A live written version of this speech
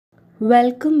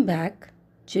Welcome back,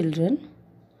 children,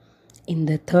 in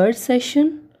the third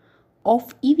session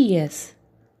of EVS,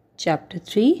 Chapter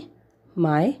 3,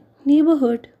 My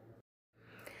Neighborhood.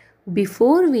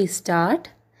 Before we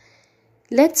start,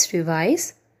 let's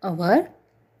revise our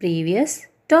previous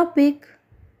topic.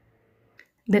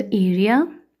 The area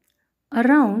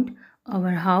around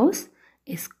our house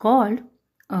is called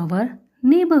our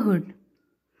neighborhood.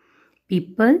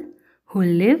 People who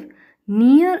live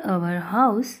near our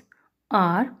house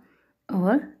are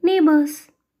our neighbors.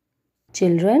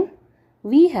 Children,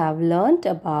 we have learnt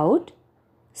about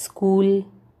school,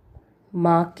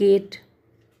 market,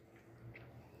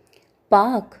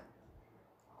 park,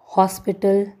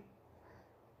 hospital,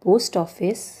 post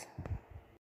office.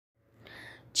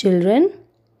 Children,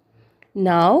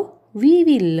 now we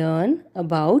will learn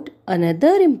about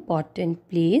another important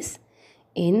place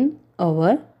in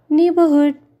our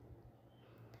neighborhood.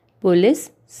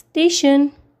 Police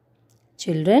station.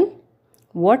 Children,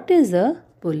 what is a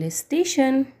police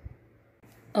station?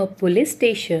 A police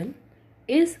station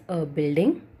is a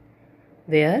building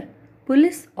where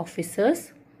police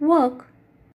officers work.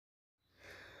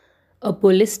 A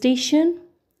police station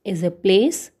is a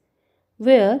place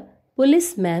where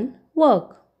policemen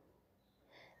work.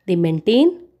 They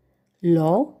maintain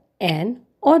law and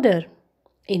order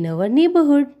in our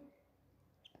neighborhood.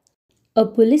 A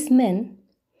policeman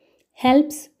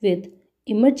helps with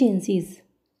emergencies,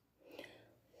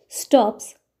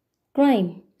 stops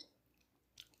crime,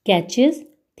 catches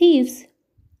thieves,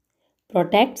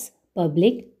 protects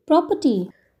public property.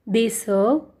 They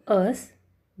serve us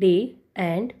day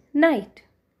and night.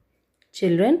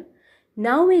 Children,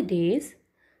 nowadays,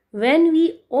 when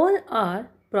we all are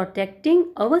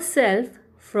protecting ourselves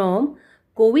from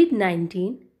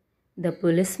COVID-19, the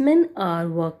policemen are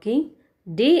working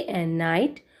day and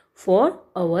night for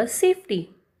our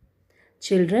safety.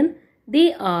 Children,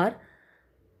 they are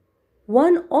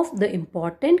one of the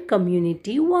important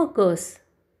community workers.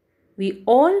 We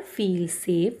all feel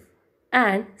safe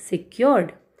and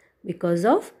secured because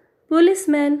of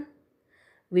policemen.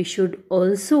 We should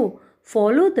also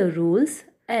follow the rules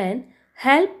and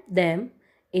help them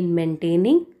in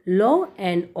maintaining law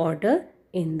and order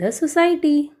in the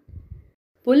society.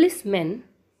 Policemen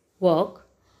work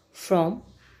from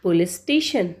police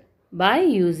station by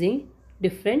using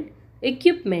different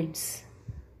equipments.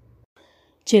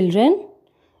 Children,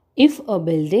 if a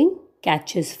building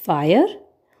catches fire,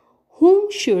 whom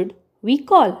should we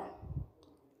call?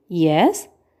 Yes,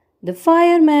 the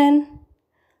fireman.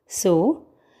 So,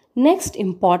 next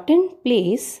important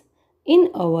place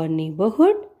in our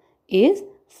neighborhood is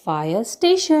fire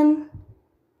station.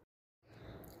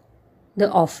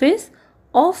 The office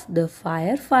of the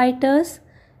firefighters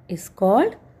is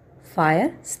called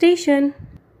fire station.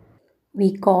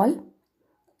 We call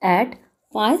at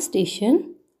fire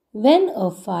station when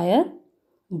a fire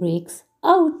breaks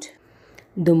out.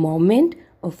 The moment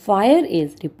a fire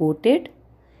is reported,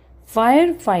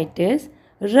 firefighters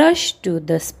rush to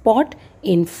the spot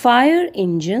in fire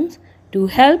engines to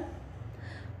help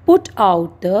put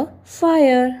out the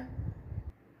fire.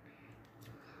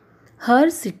 Her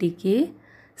city के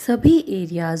सभी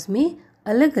areas में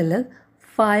अलग अलग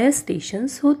fire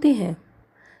stations होते हैं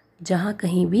जहाँ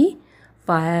कहीं भी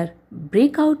फायर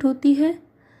ब्रेकआउट होती है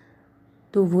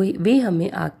तो वे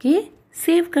हमें आके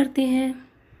सेव करते हैं.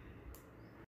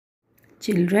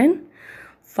 Children,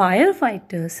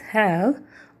 firefighters have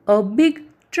a big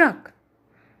truck.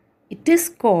 It is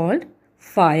called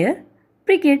fire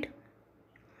brigade.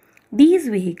 These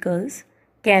vehicles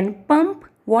can pump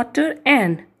water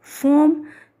and foam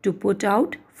to put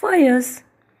out fires.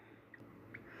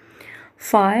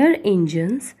 Fire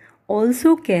engines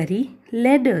also carry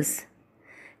ladders,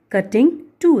 cutting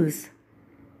tools.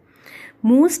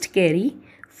 Most carry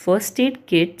first aid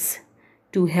kits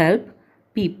to help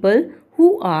people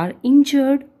who are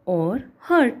injured or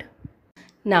hurt.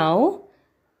 Now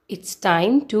it's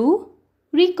time to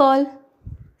recall.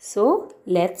 So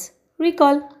let's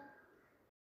recall.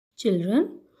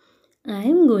 Children, I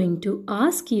am going to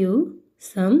ask you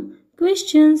some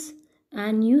questions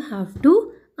and you have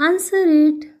to answer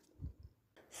it.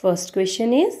 First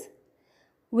question is,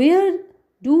 where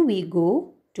do we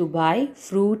go to buy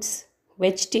fruits,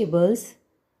 vegetables,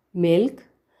 milk,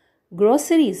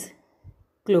 groceries,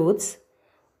 clothes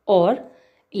or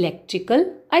electrical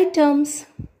items?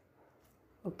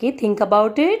 Okay, think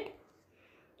about it.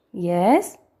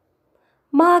 Yes,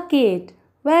 market.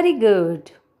 Very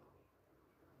good.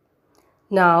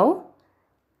 Now,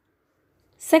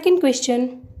 second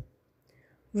question.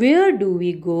 Where do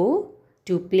we go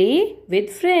to play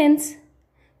with friends?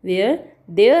 Where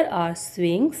there are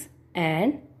swings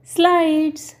and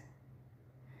Slides.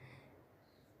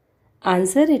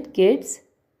 Answer it, kids.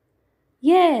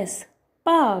 Yes,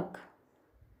 park.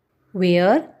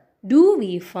 Where do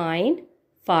we find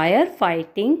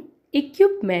firefighting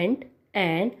equipment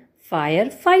and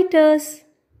firefighters?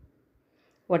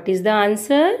 What is the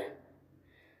answer?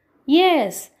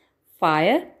 Yes,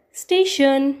 fire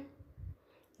station.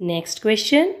 Next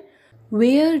question.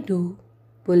 Where do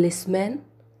policemen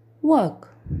work?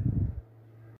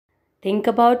 Think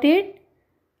about it.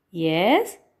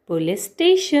 Yes, police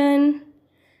station.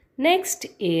 Next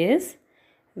is,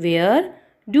 where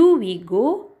do we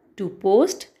go to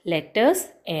post letters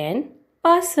and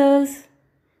parcels?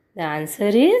 The answer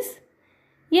is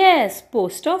yes,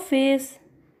 post office.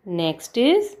 Next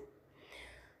is,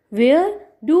 where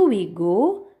do we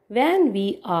go when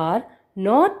we are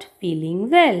not feeling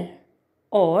well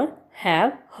or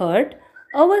have hurt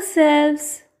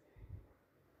ourselves?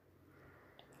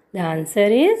 The answer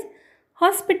is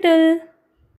hospital.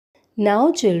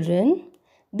 Now children,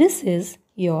 this is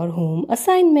your home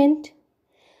assignment.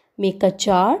 Make a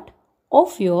chart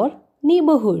of your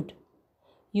neighborhood.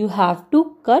 You have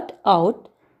to cut out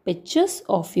pictures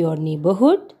of your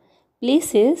neighborhood,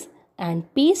 places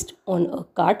and paste on a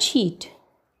card sheet.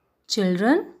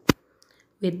 Children,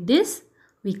 with this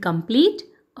we complete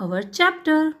our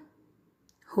chapter.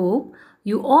 Hope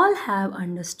you all have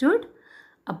understood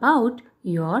about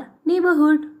your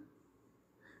neighborhood.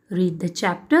 Read the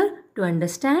chapter to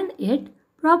understand it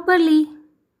properly.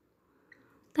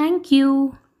 Thank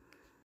you.